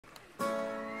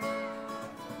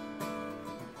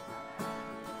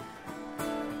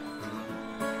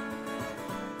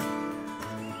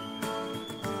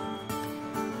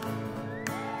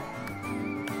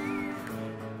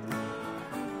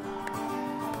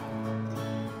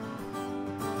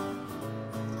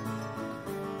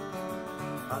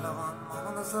Another one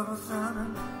morning the sun was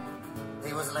shining,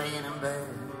 he was laying in bed,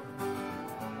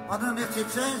 wondering if she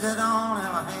changed it on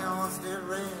and her hand was still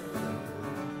red.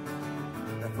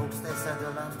 The folks, they said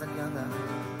their lives together,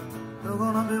 they're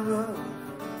gonna be rough.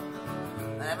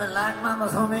 Never like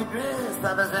Mama's homemade dress,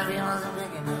 Papa's baby wasn't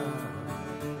big enough.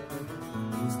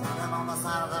 He's standing on the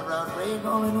side of the roadway,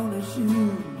 rolling on his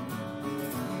shoes,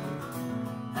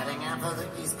 heading out for the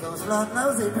East Coast. Lord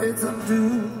knows he paid some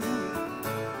dues.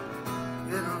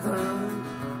 Getting through,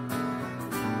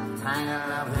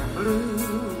 tangled up in blue.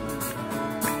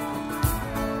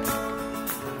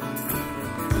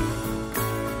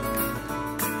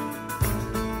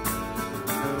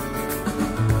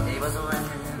 He was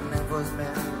working in Memphis,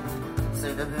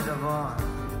 said a bit of boy.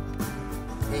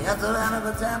 He had to run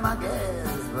over time, I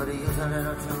guess, but he used a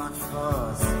little too much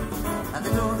force. And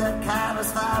they told that car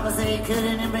was far as they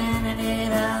couldn't have been in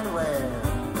it and well.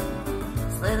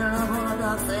 Later up on the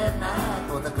docks that night,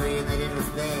 both agreed that it was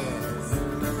best.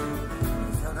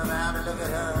 Turned around to look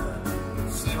at her,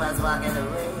 she was walking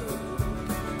away,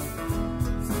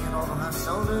 singing over her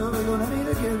shoulder, we're gonna meet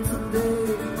again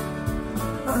someday.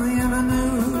 On the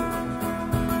avenue,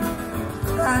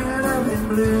 hanging up in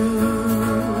blue.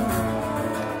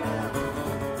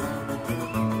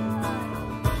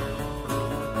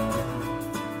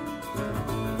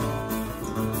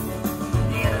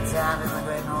 He had a time in the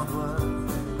great north world,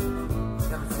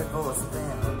 for a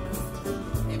spell.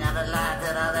 He never liked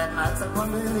it all that much, and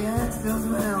one day the axe goes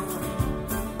well.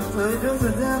 So he drove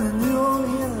it down in New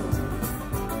Orleans,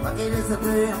 like he is a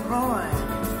day employed,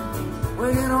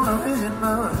 working on a vision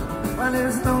board, while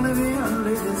there's only the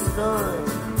unleashed story.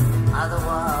 At the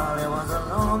wall, he was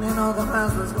alone, you know the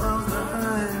house was closed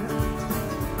behind.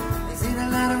 He seen a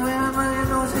lot of women, but you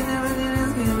know she never did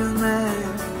his game his man.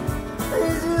 He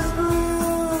just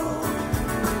grew,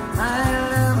 I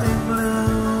love him blue.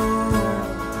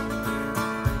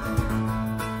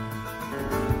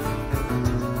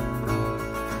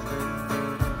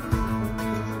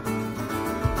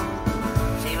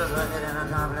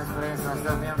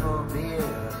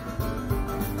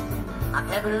 I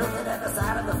kept looking at the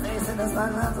side of the face and the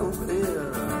sun not so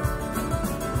clear.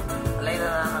 Later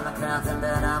on in the crowd and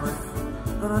then I was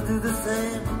gonna do the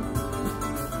same.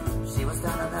 She was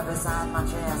standing there beside my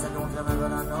chair. I said, don't tell me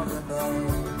what I know today.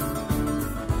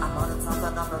 I wanted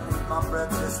something underneath my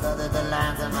breath, just studied the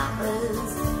lines in my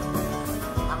face.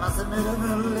 I must admit it felt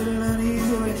a little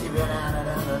uneasy when she been out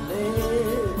of the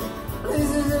lid.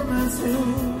 Places in my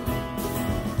suit,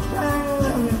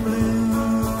 tangled in blue.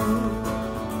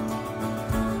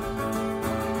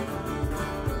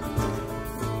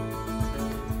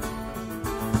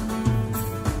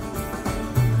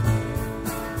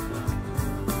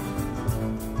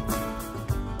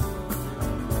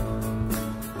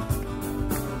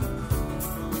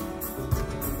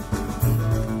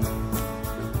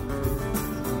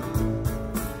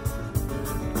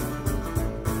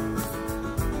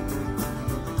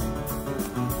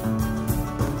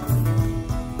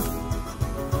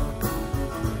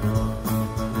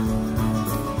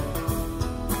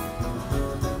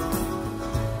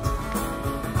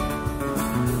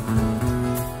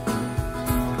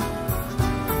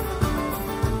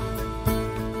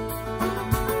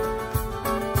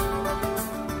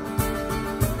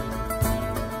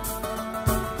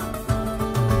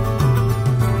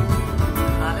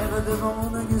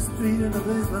 In the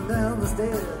basement down the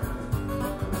stairs,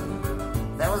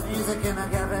 there was music in the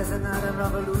cafe and night and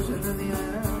revolution in the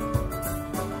air.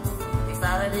 He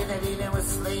started dealing with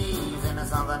slaves and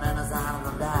something in the sound of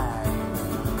them die.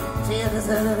 She had to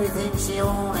sell everything she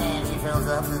owned and she felt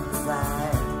up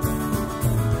inside.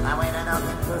 I went and up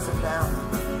and pushed it down,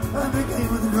 I became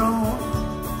withdrawn.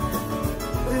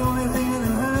 The only thing in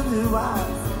her to was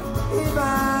if I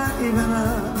even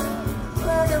up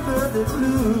like a bird that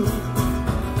flew.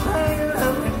 Tangled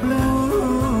up in blue.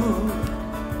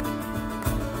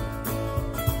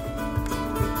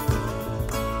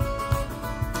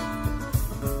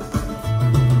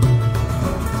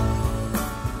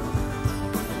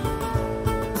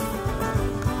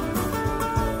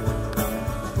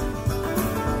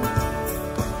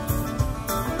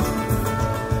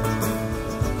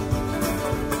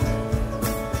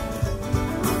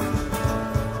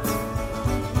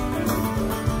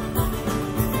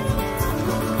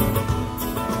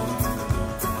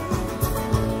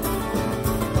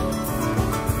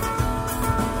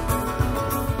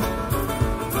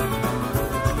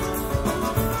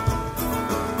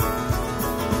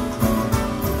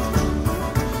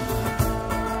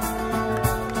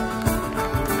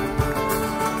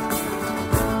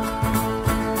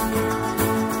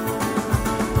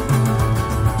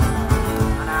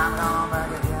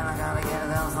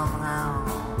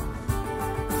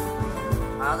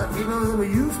 that we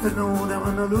used to know that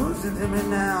we're no losing to me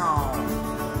now.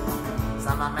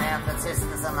 Some are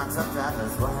mathematicians, some are some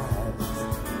others' wives.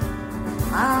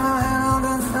 I don't know how all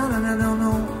done done and I don't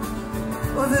know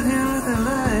what the deal with their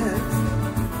lives.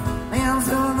 Me, I'm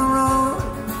still on the road,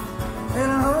 in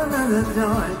a whole nother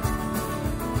joint.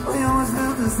 We always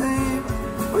felt the same,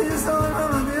 we just saw it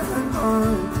from a different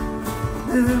point,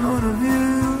 different point of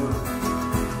view.